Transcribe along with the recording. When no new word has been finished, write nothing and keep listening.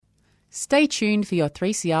Stay tuned for your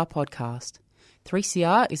 3CR podcast.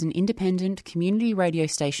 3CR is an independent community radio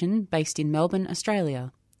station based in Melbourne,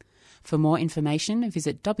 Australia. For more information,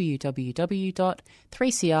 visit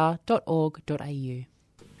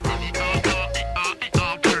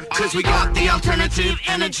www.3cr.org.au. Cause we got the alternative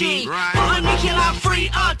energy, nuclear free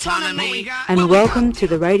autonomy. And welcome to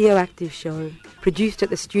the Radioactive Show, produced at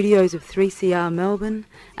the studios of 3CR Melbourne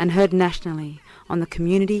and heard nationally on the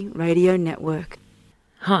Community Radio Network.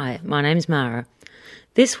 Hi, my name's Mara.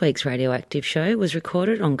 This week's Radioactive Show was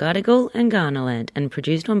recorded on Gadigal and Kaurna land and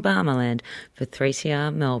produced on Barma land for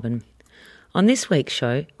 3CR Melbourne. On this week's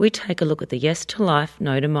show, we take a look at the Yes to Life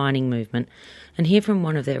No to Mining movement and hear from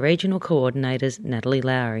one of their regional coordinators, Natalie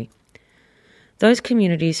Lowry. Those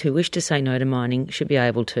communities who wish to say no to mining should be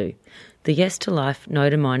able to. The Yes to Life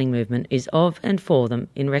No to Mining movement is of and for them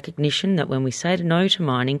in recognition that when we say no to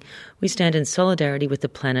mining, we stand in solidarity with the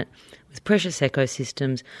planet, with precious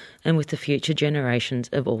ecosystems and with the future generations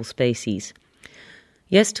of all species.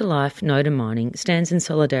 Yes to Life No to Mining stands in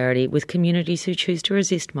solidarity with communities who choose to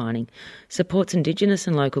resist mining, supports Indigenous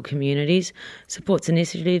and local communities, supports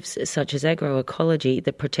initiatives such as agroecology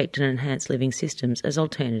that protect and enhance living systems as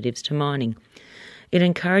alternatives to mining. It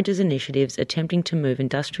encourages initiatives attempting to move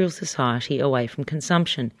industrial society away from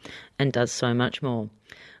consumption and does so much more.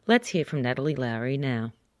 Let's hear from Natalie Lowry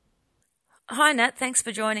now. Hi Nat, thanks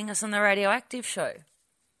for joining us on the Radioactive Show.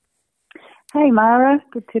 Hey Mara,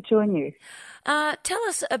 good to join you. Tell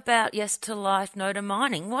us about Yes to Life No to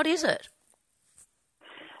Mining. What is it?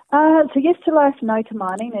 So Yes to Life No to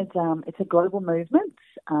Mining is it's a global movement.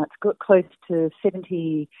 It's got close to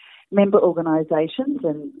 70 member organisations,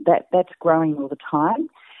 and that's growing all the time.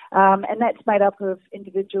 And that's made up of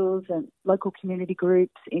individuals and local community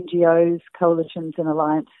groups, NGOs, coalitions and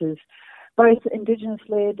alliances, both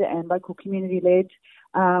Indigenous-led and local community-led,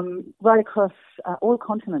 right across all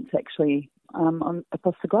continents, actually,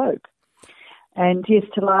 across the globe. And Yes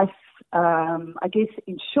to Life, I guess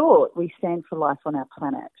in short, we stand for life on our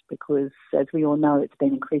planet because, as we all know, it's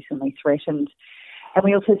been increasingly threatened. And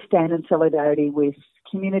we also stand in solidarity with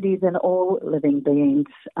communities and all living beings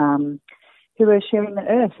who are sharing the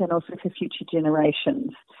earth and also for future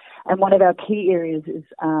generations. And one of our key areas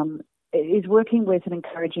is working with and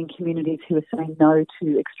encouraging communities who are saying no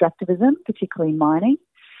to extractivism, particularly mining,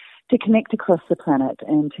 to connect across the planet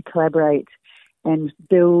and to collaborate and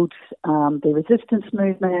build their resistance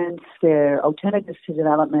movements, their alternatives to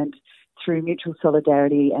development through mutual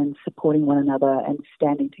solidarity and supporting one another and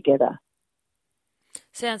standing together.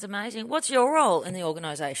 Sounds amazing. What's your role in the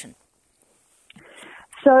organisation?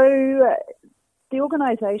 So the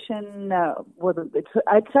organisation,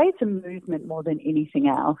 I'd say it's a movement more than anything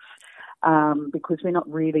else because we're not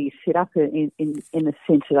really set up in the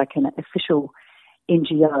sense of like an official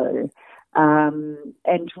NGO.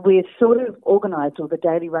 And we're sort of organised, or the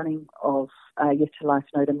daily running of Yes to Life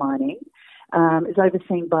No to Mining is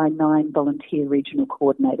overseen by 9 volunteer regional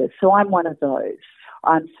coordinators. So I'm one of those.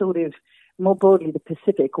 I'm sort of more broadly the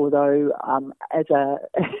Pacific, although as a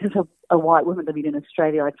white woman living in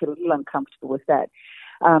Australia, I feel a little uncomfortable with that.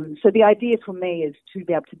 So the idea for me is to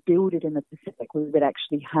be able to build it in the Pacific. We would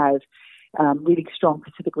actually have really strong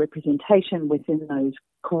Pacific representation within those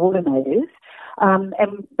coordinators. And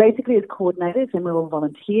basically as coordinators, and we're all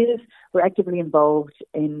volunteers, we're actively involved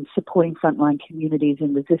in supporting frontline communities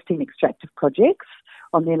in resisting extractive projects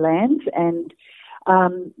on their lands and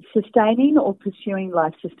sustaining or pursuing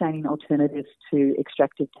life-sustaining alternatives to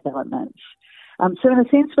extractive developments. So in a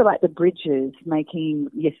sense, we're like the bridges,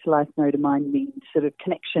 making Yes to Life No to Mining sort of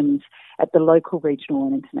connections at the local, regional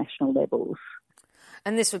and international levels.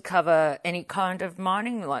 And this would cover any kind of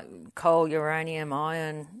mining, like coal, uranium,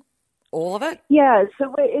 iron, all of it? Yeah,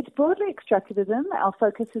 so it's broadly extractivism. Our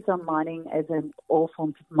focus is on mining as in all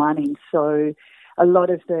forms of mining. So a lot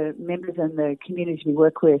of the members and the communities we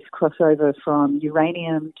work with cross over from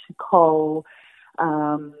uranium to coal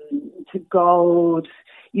to gold,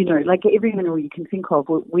 like every mineral you can think of.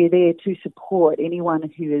 We're there to support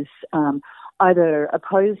anyone who is either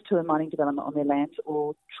opposed to a mining development on their lands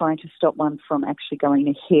or trying to stop one from actually going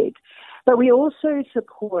ahead. But we also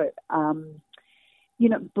support,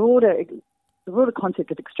 the broader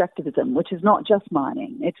concept of extractivism, which is not just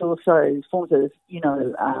mining. It's also forms of,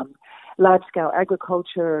 large-scale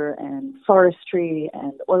agriculture and forestry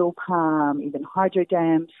and oil palm, even hydro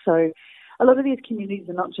dams. So a lot of these communities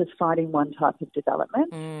are not just fighting one type of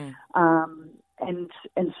development. And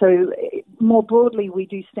so more broadly, we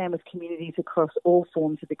do stand with communities across all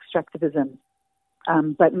forms of extractivism.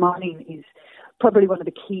 But mining is probably one of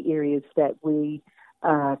the key areas that we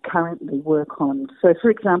currently work on. So,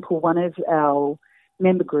 for example, one of our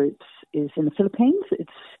member groups is in the Philippines.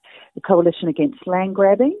 It's the Coalition Against Land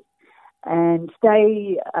Grabbing, and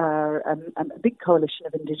they are a big coalition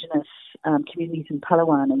of Indigenous communities in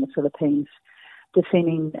Palawan in the Philippines,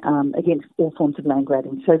 defending against all forms of land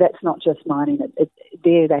grabbing. So that's not just mining.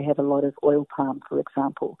 There they have a lot of oil palm, for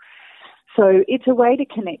example. So it's a way to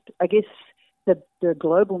connect. I guess the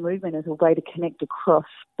global movement is a way to connect across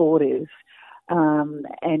borders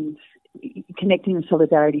and connecting in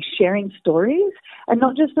solidarity, sharing stories, and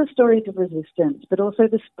not just the stories of resistance, but also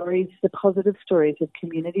the positive stories of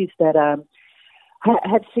communities that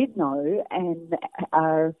have said no and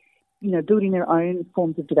are, building their own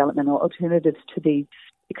forms of development or alternatives to these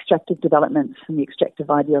extractive developments and the extractive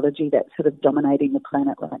ideology that's sort of dominating the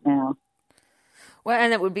planet right now. Well,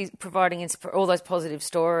 and it would be providing all those positive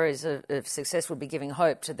stories of success would be giving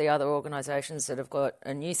hope to the other organisations that have got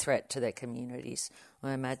a new threat to their communities,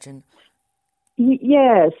 I imagine.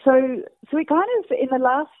 Yeah, so we kind of, in the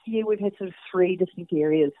last year, we've had sort of 3 distinct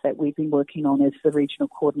areas that we've been working on as the regional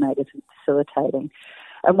coordinators and facilitating.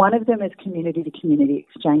 And one of them is community-to-community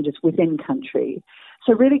exchanges within country.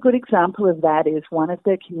 So a really good example of that is one of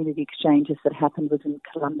the community exchanges that happened was in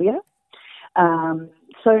Colombia.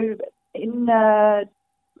 So in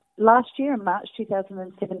last year, in March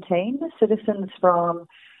 2017, citizens from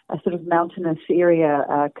a sort of mountainous area,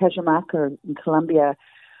 Cajamarca in Colombia,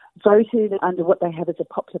 voted under what they have as a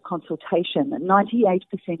popular consultation.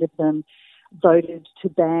 98% of them voted to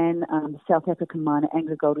ban the South African miner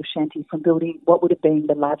AngloGold Ashanti from building what would have been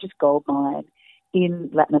the largest gold mine in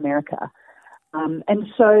Latin America. And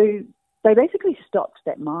so they basically stopped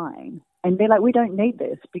that mine. And they're like, we don't need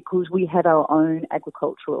this because we have our own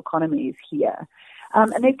agricultural economies here.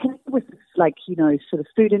 And they've connected with, sort of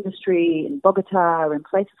food industry in Bogota and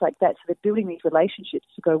places like that. So they're building these relationships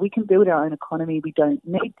to go, we can build our own economy. We don't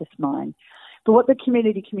need this mine. But what the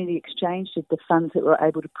community exchange did, the funds that were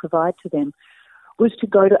able to provide to them, was to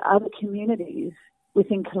go to other communities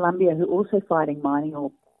within Colombia who are also fighting mining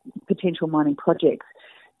or potential mining projects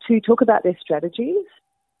to talk about their strategies,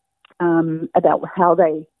 about how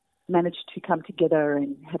they managed to come together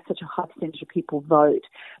and have such a high percentage of people vote.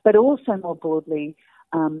 But also more broadly,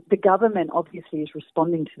 the government obviously is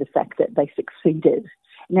responding to the fact that they succeeded.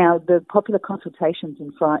 Now, the popular consultation's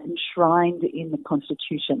enshrined in the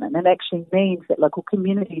Constitution, and it actually means that local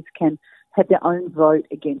communities can have their own vote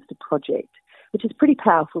against a project, which is pretty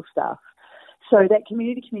powerful stuff. So that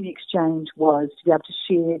community exchange was to be able to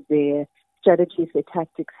share their strategies, their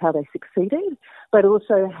tactics, how they succeeded, but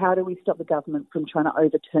also how do we stop the government from trying to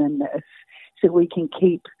overturn this so we can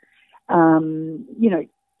keep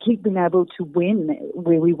being able to win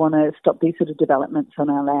where we want to stop these sort of developments on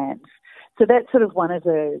our lands. So that's sort of one of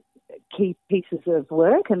the key pieces of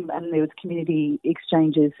work, and there was community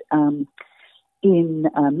exchanges in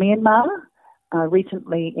Myanmar,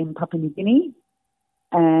 recently in Papua New Guinea,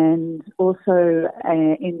 and also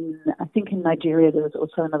in Nigeria there was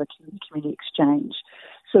also another community exchange.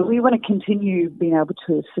 So we want to continue being able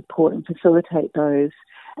to support and facilitate those.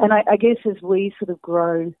 And I guess as we sort of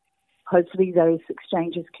grow, hopefully those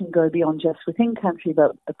exchanges can go beyond just within country,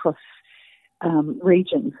 but across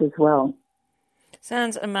regions as well.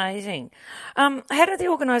 Sounds amazing. How did the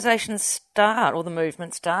organisation start, or the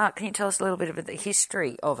movement start? Can you tell us a little bit about the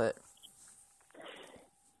history of it?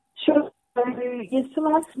 Sure. So, yes,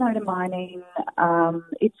 Sonoda Mining,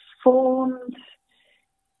 it formed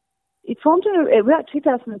in about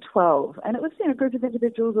 2012, and it was a group of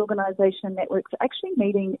individuals, organisation and networks actually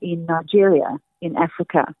meeting in Nigeria, in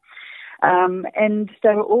Africa. And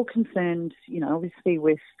they were all concerned, obviously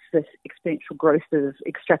with this exponential growth of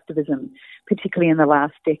extractivism, particularly in the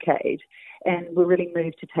last decade, and were really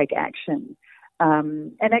moved to take action.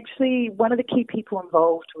 And actually, one of the key people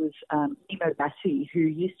involved was Nemo Bassi, who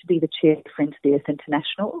used to be the chair of Friends of the Earth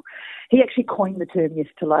International. He actually coined the term Yes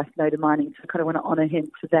to Life, No to Mining, so I kind of want to honour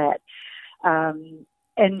him for that.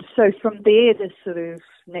 And so from there, this sort of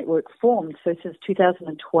network formed. So since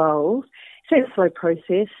 2012, it's a slow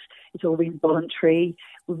process. It's all been voluntary.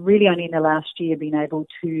 We've really only in the last year been able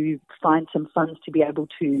to find some funds to be able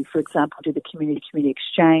to, for example, do the community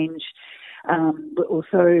exchange. We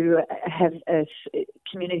also have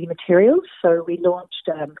community materials. So we launched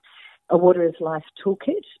a Water is Life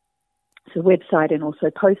toolkit. It's a website and also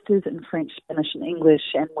posters in French, Spanish and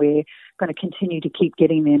English, and we're going to continue to keep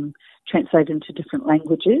getting them translated into different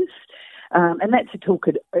languages. And that's a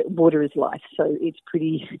toolkit, Water is Life. So it's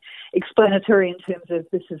pretty explanatory in terms of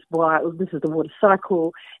this is the water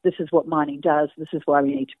cycle, this is what mining does, this is why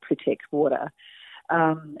we need to protect water.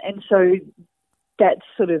 And so that's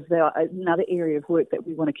sort of another area of work that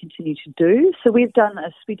we want to continue to do. So we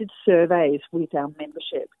did surveys with our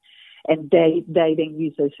membership, and they then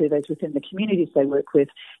use those surveys within the communities they work with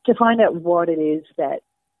to find out what it is that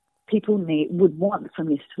people would want from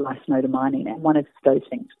Yes to Life no to mining, and one of those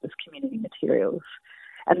things was community materials.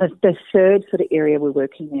 And the third sort of area we're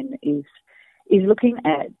working in is looking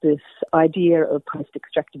at this idea of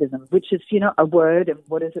post-extractivism, which is, a word, and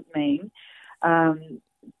what does it mean?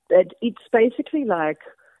 That it's basically like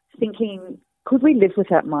thinking, could we live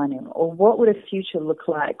without mining, or what would a future look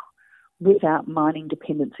like without mining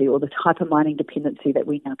dependency, or the type of mining dependency that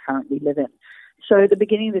we now currently live in? So at the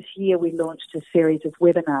beginning of this year, we launched a series of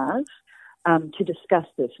webinars to discuss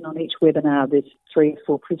this. And on each webinar, there's 3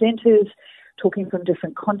 or 4 presenters talking from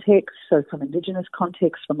different contexts, so from Indigenous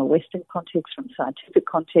context, from a Western context, from scientific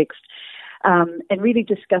context, and really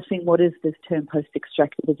discussing what is this term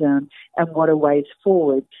post-extractivism and what are ways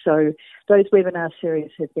forward. So those webinar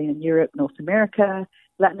series have been in Europe, North America,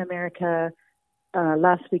 Latin America,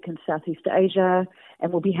 last week in Southeast Asia,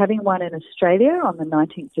 and we'll be having one in Australia on the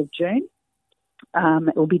 19th of June.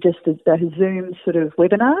 It will be just a Zoom sort of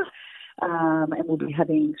webinar, and we'll be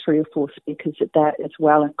having 3 or 4 speakers at that as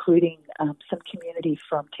well, including some community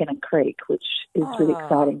from Tennant Creek, which is really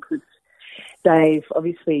exciting because they've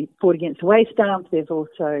obviously fought against the waste dump. They've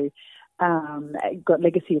also got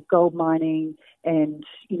legacy of gold mining, and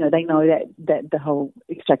they know that the whole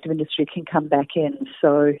extractive industry can come back in.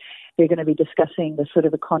 So they're going to be discussing the sort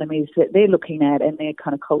of economies that they're looking at and their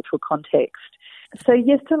kind of cultural context. So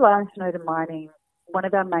Yes to Life, No to Mining, one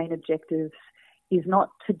of our main objectives is not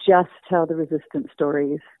to just tell the resistance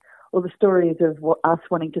stories or the stories of us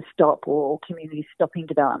wanting to stop or communities stopping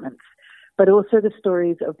developments, but also the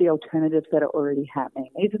stories of the alternatives that are already happening.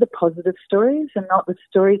 These are the positive stories and not the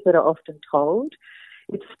stories that are often told.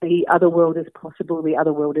 It's the other world is possible, the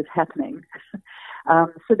other world is happening.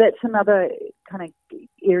 So that's another kind of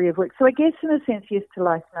area of work. So I guess in a sense, Yes to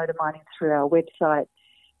Life, No to Mining through our website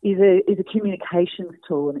is a communications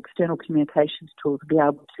tool, an external communications tool to be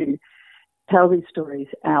able to tell these stories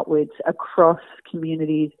outwards across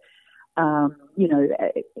communities,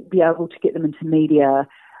 be able to get them into media.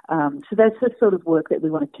 So that's the sort of work that we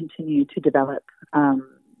want to continue to develop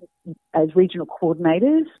as regional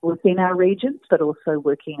coordinators within our regions, but also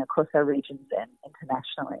working across our regions and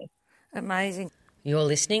internationally. Amazing. You're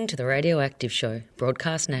listening to The Radioactive Show,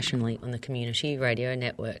 broadcast nationally on the Community Radio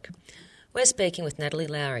Network. We're speaking with Natalie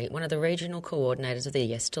Lowry, one of the regional coordinators of the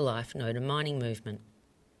Yes to Life, No to Mining movement.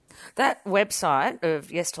 That website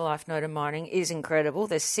of Yes to Life, No to Mining is incredible.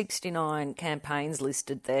 There's 69 campaigns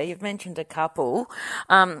listed there. You've mentioned a couple.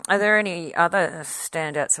 Are there any other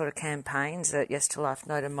standout sort of campaigns that Yes to Life,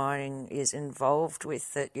 No to Mining is involved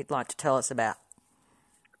with that you'd like to tell us about?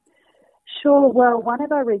 Sure. Well, one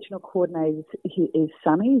of our regional coordinators is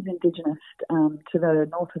Sami, who's Indigenous to the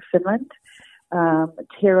north of Finland.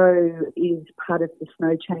 Tero is part of the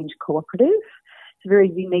Snow Change Cooperative. It's a very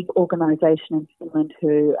unique organisation in Finland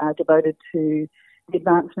who are devoted to the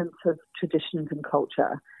advancements of traditions and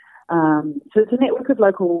culture. So it's a network of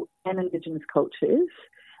local and Indigenous cultures,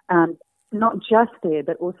 not just there,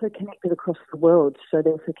 but also connected across the world. So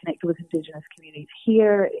they're also connected with Indigenous communities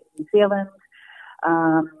here in New Zealand,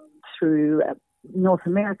 through North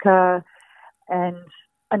America, and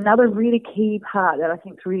another really key part that I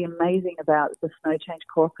think is really amazing about the Snow Change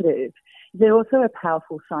Cooperative is they're also a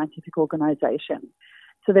powerful scientific organisation.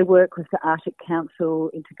 So they work with the Arctic Council,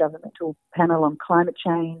 Intergovernmental Panel on Climate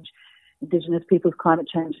Change, Indigenous Peoples Climate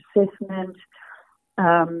Change Assessment.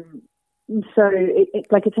 So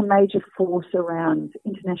it's a major force around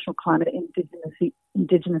international climate and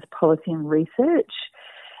Indigenous policy and research.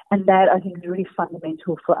 And that, I think, is really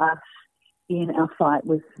fundamental for us in our fight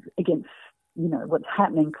against what's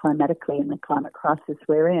happening climatically and the climate crisis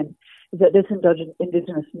we're in, is that this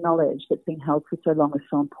Indigenous knowledge that's been held for so long is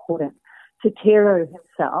so important. So Tero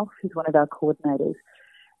himself, who's one of our coordinators,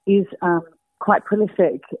 is quite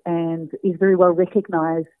prolific and is very well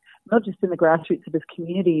recognised, not just in the grassroots of his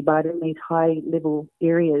community, but in these high-level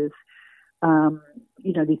areas,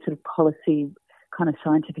 these sort of policy kind of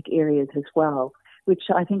scientific areas as well, which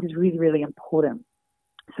I think is really, really important.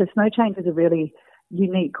 So Snow Change is a really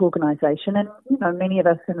unique organisation, and many of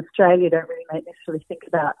us in Australia don't really necessarily think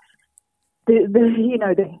about the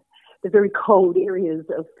very cold areas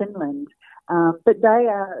of Finland, but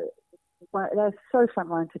they're so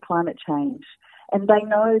frontline to climate change, and they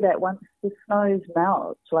know that once the snows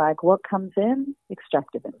melt, what comes in?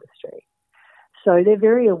 Extractive industry. So they're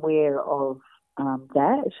very aware of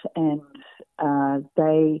that, and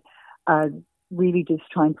they are really just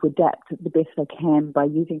trying to adapt the best they can by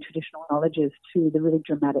using traditional knowledges to the really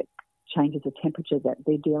dramatic changes of temperature that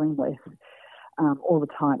they're dealing with all the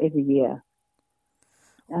time, every year.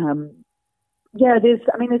 Yeah, there's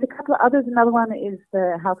a couple of others. Another one is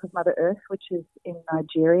the House of Mother Earth, which is in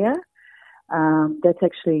Nigeria. That's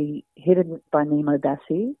actually headed by Nemo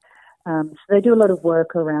Bassi. So they do a lot of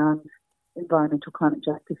work around environmental climate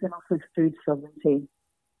justice and also food sovereignty.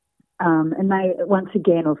 And they, once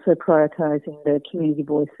again, also prioritising the community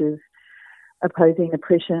voices, opposing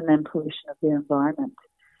oppression and pollution of their environment.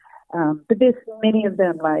 But there's many of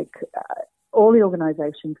them, all the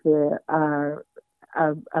organisations there are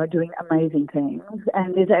doing amazing things.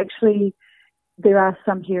 And there are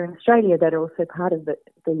some here in Australia that are also part of the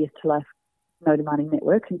Yes to Life Nodar Mining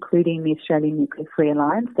Network, including the Australian Nuclear Free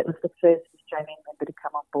Alliance. That was the first Australian member to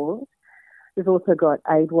come on board. We've also got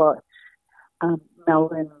AidWatch,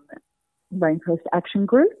 Melbourne Rainforest Action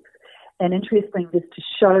Group. And interesting, just to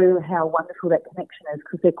show how wonderful that connection is,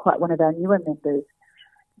 because they're quite one of our newer members.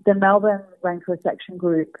 The Melbourne Rainforest Action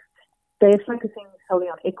Group, they're focusing solely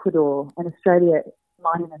on Ecuador and Australia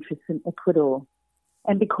mining interests in Ecuador.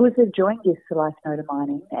 And because they've joined Yes to Life Nodar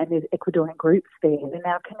Mining and there's Ecuadorian groups there, they're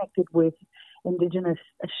now connected with Indigenous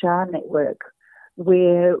Ashar Network,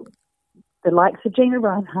 where the likes of Gina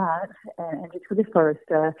Reinhardt and Jessica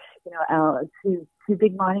Forrester, our two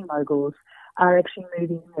big mining moguls, are actually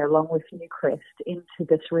moving there along with Newcrest into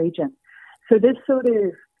this region. So this sort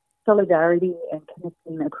of solidarity and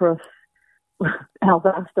connecting across our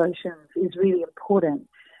vast oceans is really important,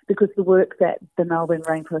 because the work that the Melbourne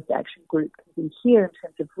Rainforest Action Group can do here in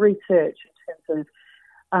terms of research, in terms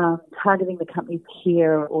of targeting the companies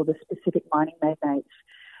here or the specific mining magnates,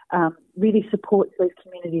 really supports those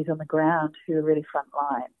communities on the ground who are really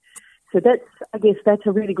frontline. So that's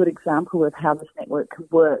a really good example of how this network can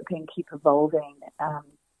work and keep evolving,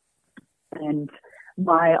 and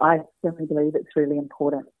why I firmly believe it's really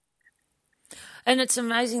important. And it's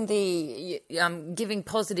amazing the giving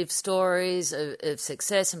positive stories of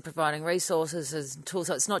success and providing resources and tools.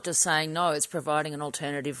 So it's not just saying no, it's providing an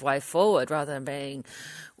alternative way forward rather than being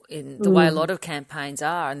in the way a lot of campaigns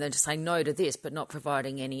are, and they're just saying no to this but not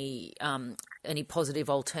providing any positive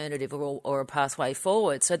alternative or a pathway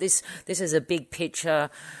forward. So this is a big picture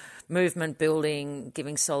movement building,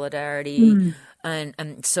 giving solidarity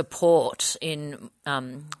and support in a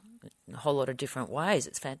whole lot of different ways.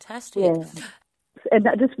 It's fantastic. Yeah. And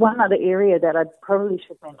just one other area that I probably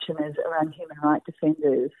should mention is around human rights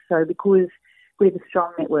defenders. So because we have a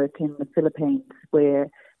strong network in the Philippines where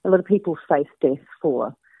a lot of people face death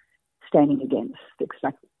for standing against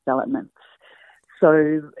extractive developments.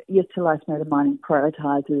 So Yes to Life Nodar Mining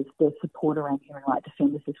prioritises the support around human rights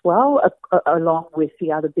defenders as well, along with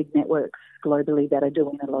the other big networks globally that are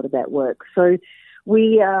doing a lot of that work. So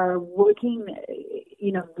we are working,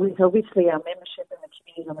 with obviously our membership and the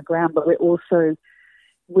communities on the ground, but we're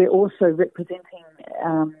also representing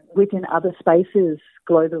within other spaces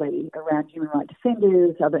globally around human rights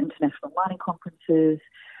defenders, other international mining conferences,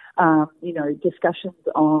 discussions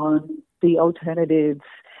on the alternatives,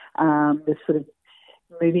 the sort of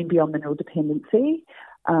moving beyond mineral dependency.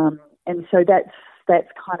 And so that's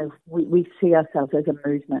kind of, we see ourselves as a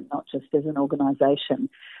movement, not just as an organisation,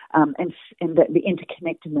 and that the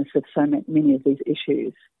interconnectedness of so many of these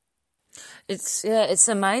issues. It's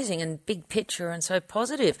amazing and big picture and so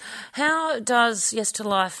positive. How does Yes to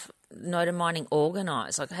Life Nodar Mining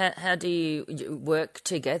organise? How do you work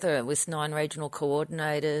together with 9 regional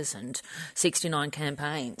coordinators and 69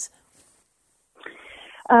 campaigns?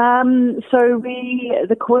 So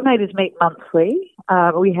the coordinators meet monthly.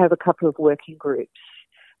 We have a couple of working groups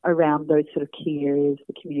around those sort of key areas,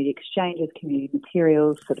 the community exchanges, community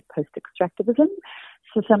materials, sort of post-extractivism.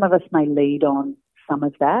 So some of us may lead on some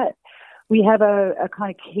of that. We have a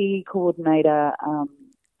kind of key coordinator,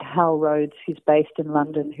 Hal Rhodes, who's based in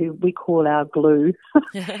London, who we call our glue.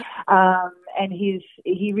 And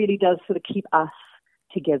he really does sort of keep us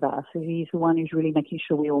together. So he's the one who's really making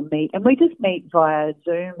sure we all meet. And we just meet via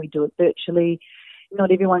Zoom. We do it virtually.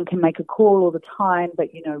 Not everyone can make a call all the time, but,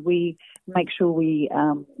 we make sure we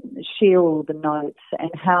share all the notes.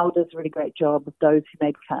 And Hal does a really great job of those who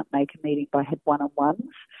maybe can't make a meeting by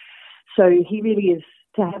one-on-ones. So he really is,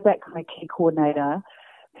 to have that kind of key coordinator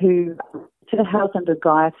who sort of housed under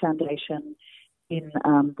Gaia Foundation in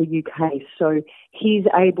the UK. So he's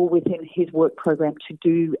able within his work program to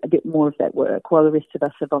do a bit more of that work while the rest of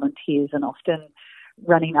us are volunteers and often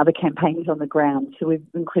running other campaigns on the ground. So we're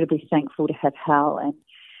incredibly thankful to have Hal and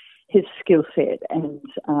his skill set. And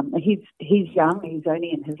he's young, he's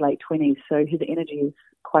only in his late 20s, so his energy is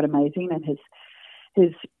quite amazing and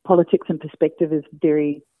his politics and perspective is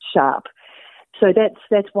very sharp. So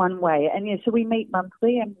that's one way. And so we meet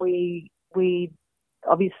monthly and we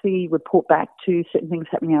obviously report back to certain things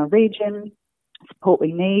happening in our region. support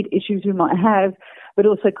we need, issues we might have, but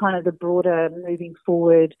also kind of the broader moving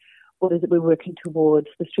forward, what is it we're working towards,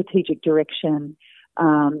 the strategic direction.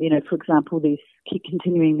 For example,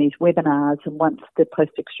 continuing these webinars, and once the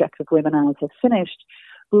post-extractive webinars are finished,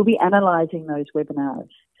 we'll be analysing those webinars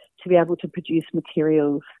to be able to produce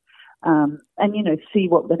materials and see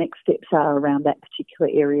what the next steps are around that particular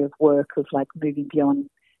area of work of like moving beyond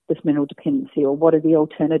this mineral dependency, or what are the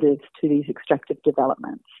alternatives to these extractive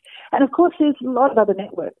developments. And of course, there's a lot of other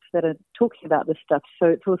networks that are talking about this stuff, so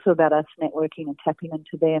it's also about us networking and tapping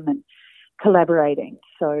into them and collaborating.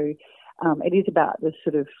 So it is about this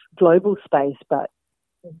sort of global space, but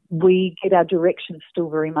we get our direction still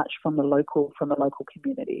very much from the local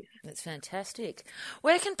communities. That's fantastic.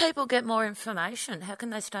 Where can people get more information? How can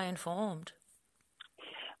they stay informed?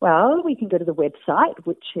 Well, we can go to the website,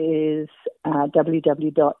 which is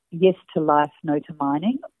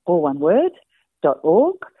www.yes-to-life-no-to-mining, all one word,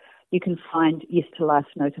 .org. You can find Yes to Life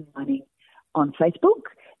No to Mining on Facebook,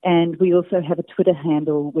 and we also have a Twitter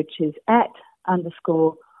handle, which is @_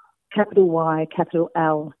 capital Y, capital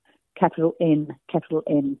L, capital N, capital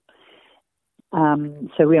N.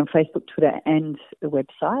 So we're on Facebook, Twitter, and the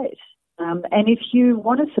website. And if you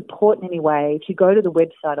want to support in any way, if you go to the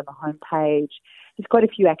website on the homepage, there's quite a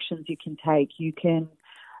few actions you can take. You can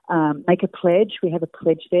make a pledge. We have a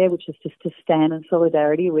pledge there, which is just to stand in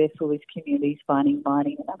solidarity with all these communities fighting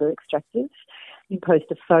mining and other extractives. You can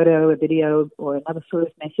post a photo, a video, or another sort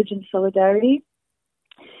of message in solidarity.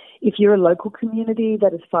 If you're a local community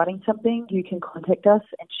that is fighting something, you can contact us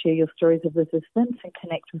and share your stories of resistance and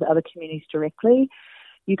connect with other communities directly.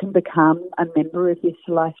 You can become a member of Yes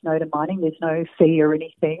to Life No to Mining. There's no fee or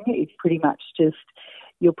anything. It's pretty much just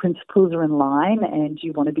your principles are in line and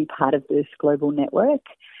you want to be part of this global network.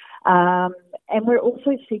 And we're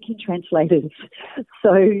also seeking translators.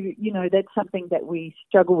 So, that's something that we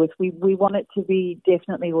struggle with. We want it to be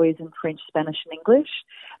definitely always in French, Spanish and English,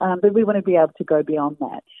 but we want to be able to go beyond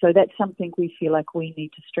that. So that's something we feel like we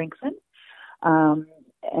need to strengthen.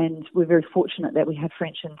 And we're very fortunate that we have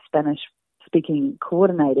French and Spanish speaking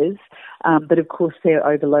coordinators, but of course they're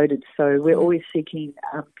overloaded. So we're always seeking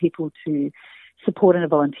people to support in a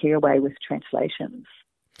volunteer way with translations.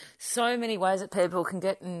 So many ways that people can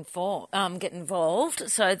get involved.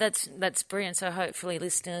 So that's brilliant. So hopefully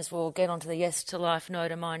listeners will get onto the Yes to Life No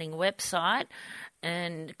to Mining website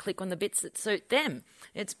and click on the bits that suit them.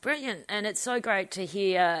 It's brilliant, and it's so great to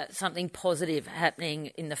hear something positive happening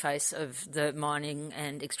in the face of the mining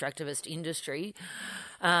and extractivist industry,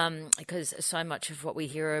 because so much of what we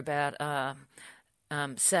hear about are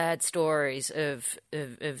sad stories of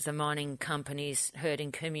the mining companies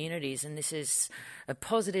hurting communities, and this is a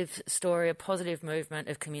positive story, a positive movement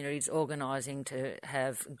of communities organising to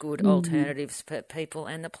have good alternatives for people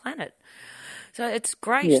and the planet. So it's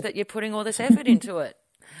great that you're putting all this effort into it.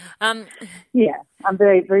 I'm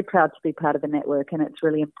very, very proud to be part of the network, and it's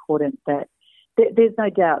really important that there's no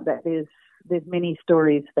doubt that there's many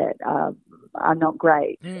stories that are not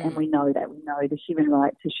great, and we know that. We know the human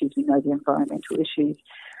rights issues, we know the environmental issues.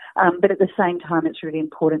 But at the same time, it's really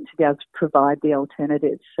important to be able to provide the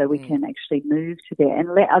alternatives so we can actually move to there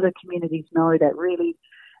and let other communities know that really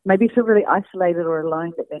maybe feel really isolated or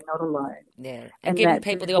alone, that they're not alone. Yeah, and giving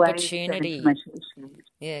people the opportunity.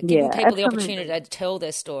 Giving people the opportunity to tell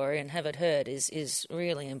their story and have it heard is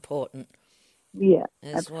really important. Yeah,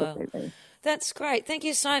 as absolutely. Well. That's great. Thank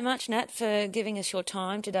you so much, Nat, for giving us your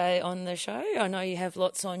time today on the show. I know you have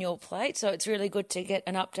lots on your plate, so it's really good to get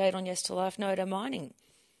an update on Yes to Life No to Mining.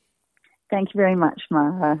 Thank you very much,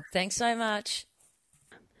 Mara. Thanks so much.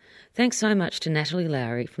 Thanks so much to Natalie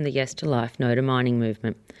Lowry from the Yes to Life No to Mining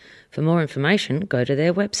movement. For more information, go to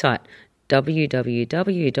their website,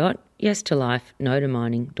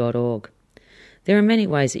 www.yes-to-life-no-to-mining.org. There are many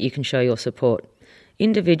ways that you can show your support.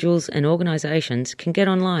 Individuals and organisations can get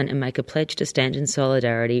online and make a pledge to stand in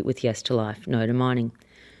solidarity with Yes to Life No to Mining.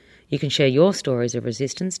 You can share your stories of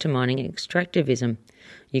resistance to mining extractivism.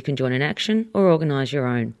 You can join an action or organise your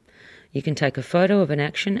own. You can take a photo of an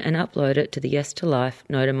action and upload it to the Yes to Life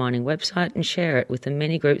No to Mining website and share it with the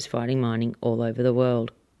many groups fighting mining all over the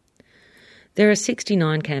world. There are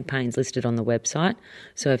 69 campaigns listed on the website,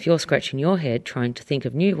 so if you're scratching your head trying to think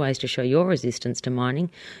of new ways to show your resistance to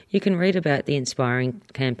mining, you can read about the inspiring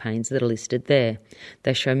campaigns that are listed there.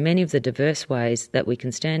 They show many of the diverse ways that we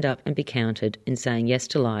can stand up and be counted in saying yes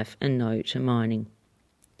to life and no to mining.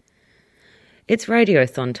 It's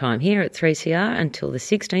Radiothon time here at 3CR until the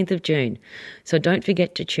 16th of June, so don't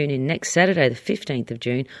forget to tune in next Saturday the 15th of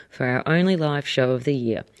June for our only live show of the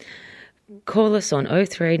year. Call us on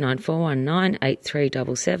 039419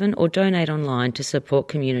 8377 or donate online to support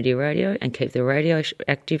community radio and keep the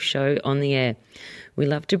Radioactive Show on the air. We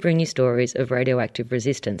love to bring you stories of radioactive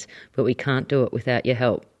resistance, but we can't do it without your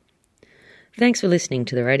help. Thanks for listening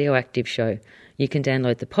to the Radioactive Show. You can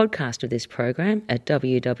download the podcast of this program at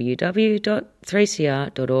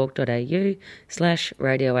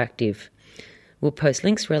www.3cr.org.au/radioactive. We'll post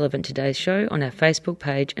links relevant to today's show on our Facebook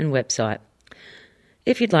page and website.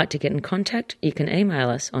 If you'd like to get in contact, you can email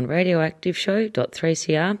us on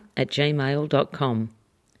radioactiveshow.3cr@gmail.com.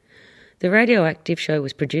 The Radioactive Show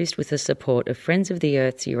was produced with the support of Friends of the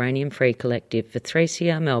Earth's Uranium Free Collective for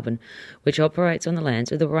 3CR Melbourne, which operates on the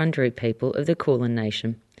lands of the Wurundjeri people of the Kulin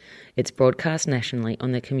Nation. It's broadcast nationally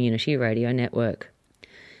on the Community Radio Network.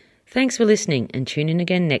 Thanks for listening, and tune in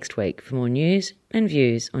again next week for more news and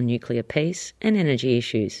views on nuclear peace and energy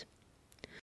issues.